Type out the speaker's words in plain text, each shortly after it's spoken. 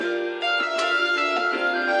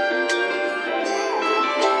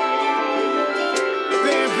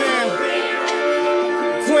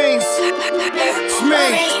Boyz. It's me.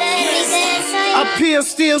 I peel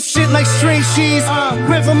steel shit like string cheese.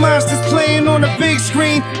 River monsters playing on the big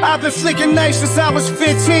screen. I've been flicking knives since I was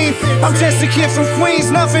 15. I'm just a kid from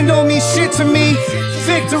Queens, nothing don't mean shit to me.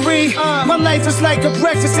 Victory, my life is like a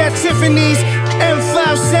breakfast at Tiffany's.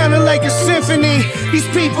 M5 sounding like a symphony. These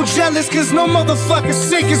people jealous cause no motherfucker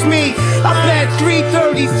sick as me. I bet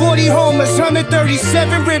 330, 40 homers,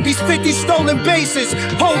 137 ribbies, 50 stolen bases.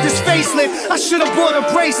 Hold this facelift, I should've bought a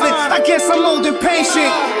bracelet. I guess I'm old and patient.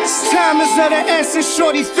 Time is of the essence,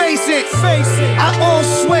 shorty, face it. I all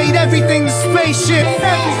swayed everything to spaceship.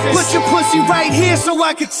 Put your pussy right here so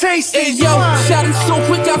I can taste it. Hey yo, shot it so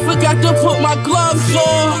quick I forgot to put my gloves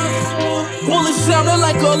on. Bullet sounded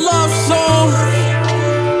like a love song.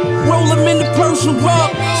 Roll him in the Persian rug.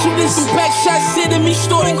 Shooting some back shots, sitting me,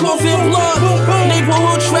 starting coughing blood.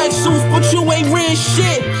 Neighborhood track suits, but you ain't real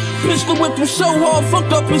shit. Pistol whip him so hard,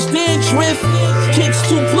 fucked up his dandruff. Kicks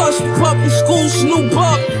 2+, public school, Snoop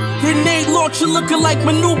up. Grenade launcher looking like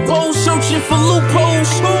my new bow, searching for loopholes.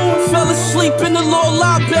 Fell asleep in the law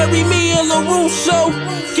library, me and LaRusso.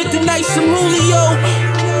 Get the night some Julio.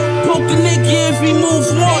 Poke a nigga if he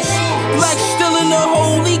moves once. Black still in the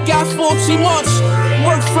hole, he got 14 months.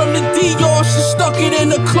 Work from the DR, she stuck it in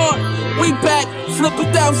the cart. We back, flip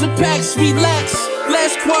 1,000 packs, relax.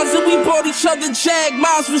 Last Kwanzaa we bought each other Jag,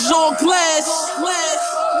 mine was all glass.